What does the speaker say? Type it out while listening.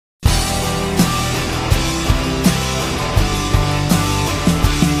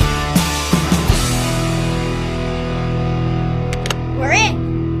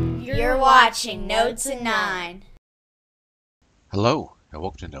watching NotesIn9. Hello, and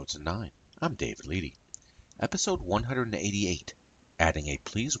welcome to NotesIn9. I'm David Leedy. Episode 188, Adding a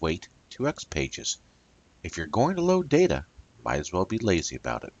Please Wait to XPages. If you're going to load data, might as well be lazy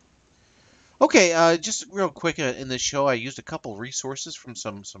about it. Okay, just real quick, in this show, I used a couple resources from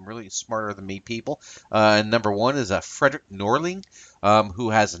some really smarter than me people. Number one is Fredrik Norling,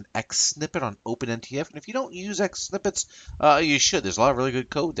 who has an X snippet on OpenNTF. And if you don't use X snippets, you should. There's a lot of really good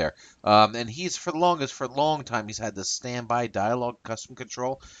code there. And he's, for a long time, he's had this standby dialog custom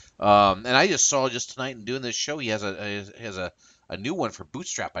control. And I just saw just tonight in doing this show, he has a new one for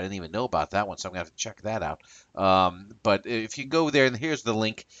Bootstrap. I didn't even know about that one, so I'm going to have to check that out. But if you go there, and here's the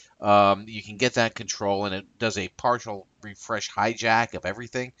link, you can get that control, and it does a partial refresh hijack of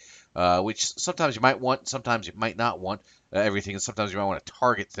everything, which sometimes you might want, sometimes you might not want everything, and sometimes you might want to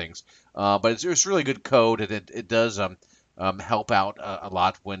target things. But it's really good code, and it does help out a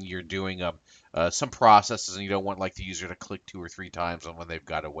lot when you're doing some processes and you don't want like the user to click 2 or 3 times on when they've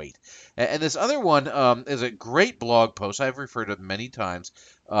got to wait. And this other one is a great blog post. I've referred to it many times.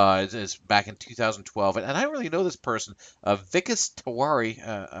 It's back in 2012, and I really know this person. Vikas Tiwari,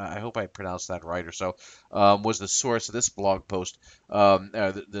 I hope I pronounced that right or so, was the source of this blog post.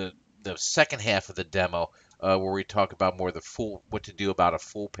 The second half of the demo, where we talk about more what to do about a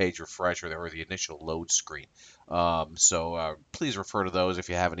full page refresh or the initial load screen. So please refer to those if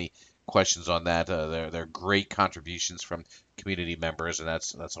you have any questions on that. They're great contributions from community members, and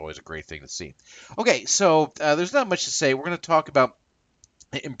that's always a great thing to see. Okay, so there's not much to say. We're going to talk about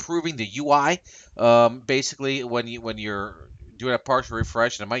improving the UI. Basically, when you're doing a partial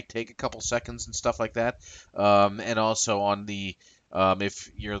refresh, and it might take a couple seconds and stuff like that. And also on the if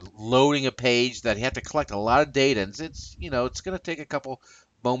you're loading a page that you have to collect a lot of data, and it's going to take a couple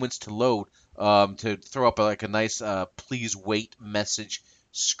moments to load, to throw up a nice please wait message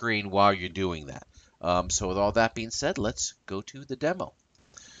screen while you're doing that. So with all that being said, let's go to the demo.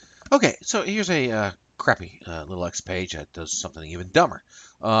 Okay, so here's a crappy little X page that does something even dumber.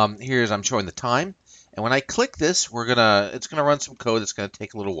 I'm showing the time, and when I click this, it's gonna run some code that's gonna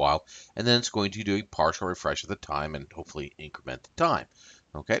take a little while, and then it's going to do a partial refresh of the time and hopefully increment the time.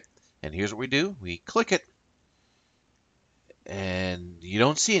 Okay, and here's what we do: we click it, and you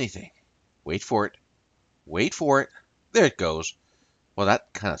don't see anything. Wait for it. Wait for it. There it goes. Well,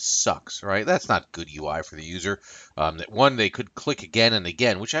 that kind of sucks, right? That's not good UI for the user. One, they could click again and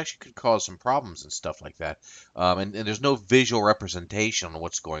again, which actually could cause some problems and stuff like that. And there's no visual representation on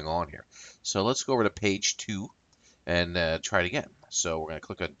what's going on here. So let's go over to page 2 and try it again. So we're going to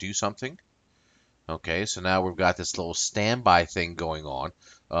click on Do Something. Okay, so now we've got this little standby thing going on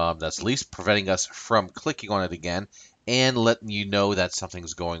that's at least preventing us from clicking on it again and letting you know that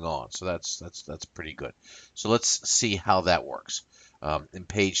something's going on. So that's pretty good. So let's see how that works. In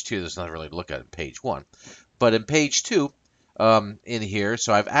page 2, there's nothing really to look at in page 1. But in page 2, in here,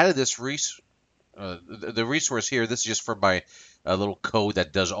 so I've added this the resource here. This is just for my little code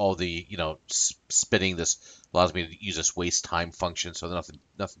that does all the, spinning. This allows me to use this waste time function, so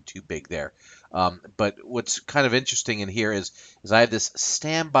nothing too big there. But what's kind of interesting in here is I have this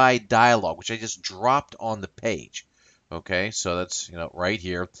standby dialog, which I just dropped on the page. Okay, so that's right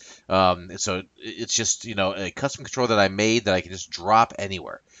here. So it's just a custom control that I made that I can just drop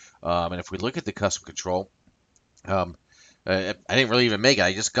anywhere. And if we look at the custom control, I didn't really even make it.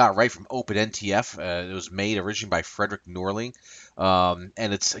 I just got it right from OpenNTF. It was made originally by Fredrik Norling.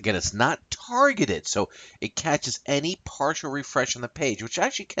 And it's not targeted, so it catches any partial refresh on the page, which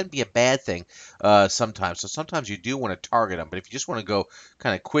actually can be a bad thing sometimes. So sometimes you do want to target them, but if you just want to go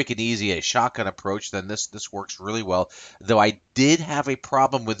kind of quick and easy, a shotgun approach, then this works really well. Though I did have a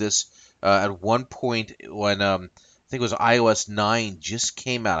problem with this at one point when I think it was iOS 9 just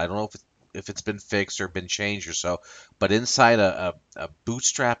came out. I don't know if it's been fixed or been changed or so, but inside a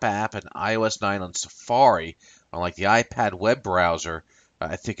Bootstrap app and iOS 9 on Safari, on like the iPad web browser,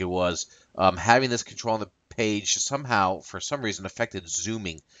 I think it was, having this control on the page somehow, for some reason, affected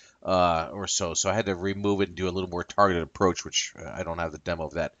zooming or so. So I had to remove it and do a little more targeted approach, which I don't have the demo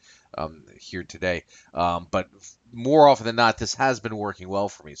of that here today. But more often than not, this has been working well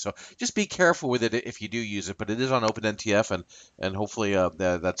for me. So just be careful with it if you do use it. But it is on OpenNTF, and hopefully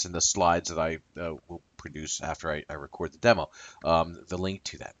that's in the slides that I will produce after I record the demo, the link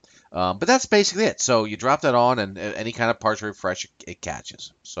to that. But that's basically it. So you drop that on, and any kind of partial refresh, it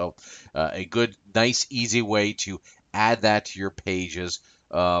catches. So a good, nice, easy way to add that to your pages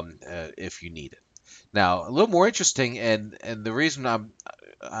if you need it. Now, a little more interesting, and the reason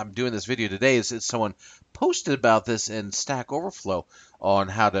I'm doing this video today is someone posted about this in Stack Overflow on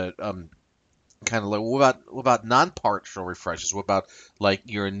how to kind of like what about non-partial refreshes? What about like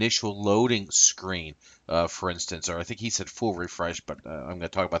your initial loading screen, for instance? Or I think he said full refresh, but I'm going to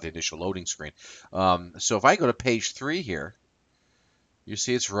talk about the initial loading screen. So if I go to page 3 here, you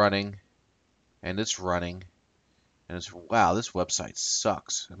see it's running, and it's running, and it's wow, this website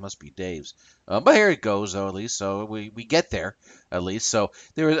sucks. It must be Dave's. But here it goes, though, at least. So we get there, at least. So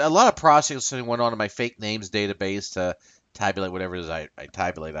there was a lot of processing went on in my fake names database to tabulate whatever it is I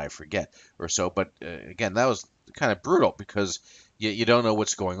tabulate, I forget, or so. But again, that was kind of brutal because you don't know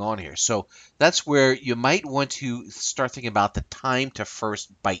what's going on here. So that's where you might want to start thinking about the time to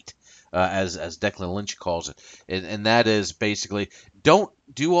first byte. As Declan Lynch calls it, and that is basically don't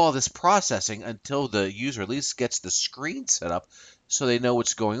do all this processing until the user at least gets the screen set up so they know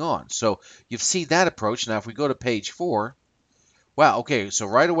what's going on. So you've seen that approach. Now, if we go to page 4, wow, okay, so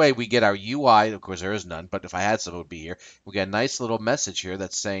right away we get our UI. Of course, there is none, but if I had some, it would be here. We get a nice little message here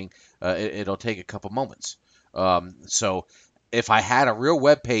that's saying it'll take a couple moments. So if I had a real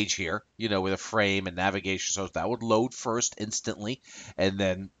web page here, with a frame and navigation, so that would load first instantly, and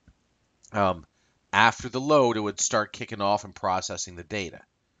then um, after the load, it would start kicking off and processing the data.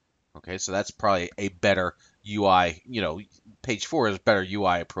 Okay, so that's probably a better UI, page 4 is a better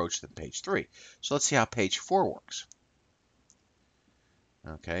UI approach than page 3. So let's see how page 4 works.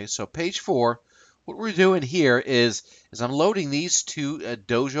 Okay, so page 4, what we're doing here is I'm loading these two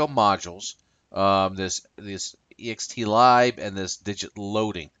Dojo modules, this ext lib and this digit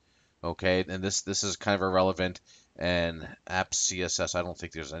loading. Okay, and this is kind of irrelevant, and apps CSS, I don't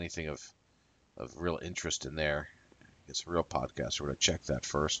think there's anything of real interest in there. It's a real podcast. We're going to check that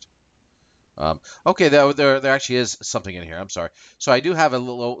first. Okay, there actually is something in here. I'm sorry. So I do have a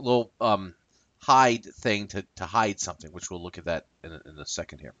little hide thing to hide something, which we'll look at that in a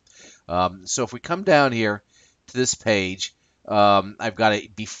second here. So if we come down here to this page, I've got a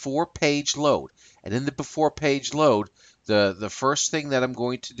before page load. And in the before page load, the first thing that I'm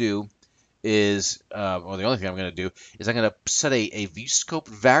going to do is, or the only thing I'm going to do is I'm going to set a viewscope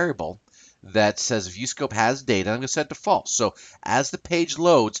variable that says viewscope has data. I'm going to set it to false. So as the page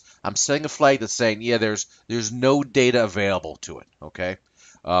loads, I'm setting a flag that's saying, yeah, there's no data available to it. Okay,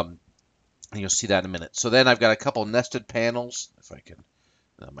 and you'll see that in a minute. So then I've got a couple nested panels. If I can,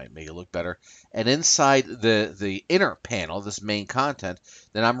 that might make it look better. And inside the inner panel, this main content,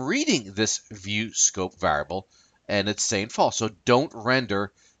 then I'm reading this viewscope variable, and it's saying false. So don't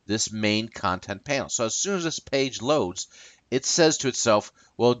render this main content panel. So as soon as this page loads, it says to itself,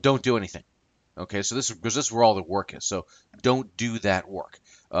 well, don't do anything. Okay, so this is where all the work is. So don't do that work.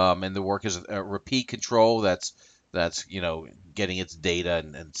 And the work is a repeat control. That's getting its data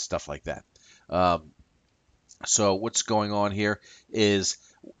and stuff like that. So what's going on here is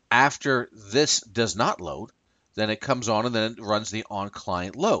after this does not load, then it comes on and then it runs the on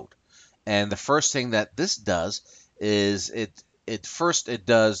client load. And the first thing that this does is it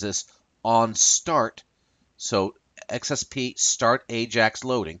does this on start. So XSP start Ajax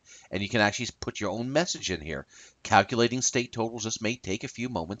loading, and you can actually put your own message in here. Calculating state totals, this may take a few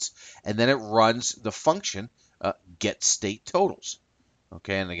moments, and then it runs the function get state totals.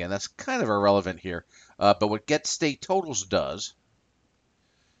 Okay, and again, that's kind of irrelevant here, but what get state totals does,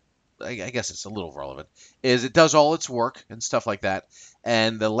 I guess it's a little relevant, is it does all its work and stuff like that.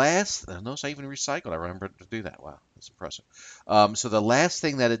 And the last, notice I even recycled. I remember to do that. Wow, that's impressive. So the last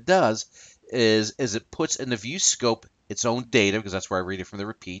thing that it does is it puts in the view scope its own data, because that's where I read it from the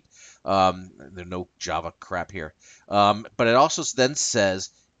repeat. There's no Java crap here. But it also then says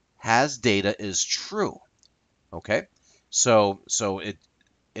has data is true. Okay, so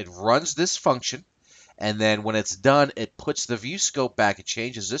it runs this function. And then when it's done, it puts the view scope back. It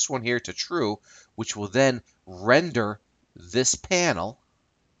changes this one here to true, which will then render this panel,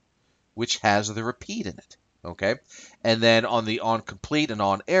 which has the repeat in it. Okay, and then on the on complete and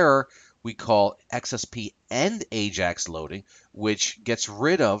on error, we call XSP end Ajax loading, which gets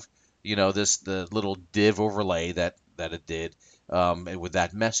rid of the little div overlay that it did with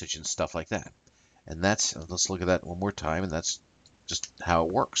that message and stuff like that. And let's look at that one more time, and that's just how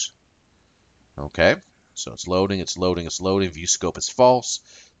it works. Okay. So it's loading, it's loading, it's loading. View scope is false.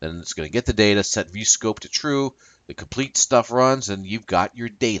 Then it's going to get the data, set view scope to true. The complete stuff runs, and you've got your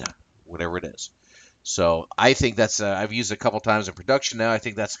data, whatever it is. So I think that's I've used it a couple times in production now. I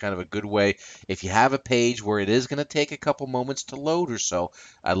think that's kind of a good way. If you have a page where it is going to take a couple moments to load or so,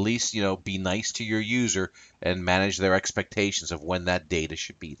 at least be nice to your user and manage their expectations of when that data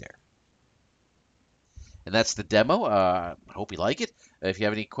should be there. And that's the demo. I hope you like it. If you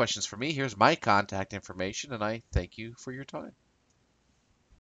have any questions for me, here's my contact information, and I thank you for your time.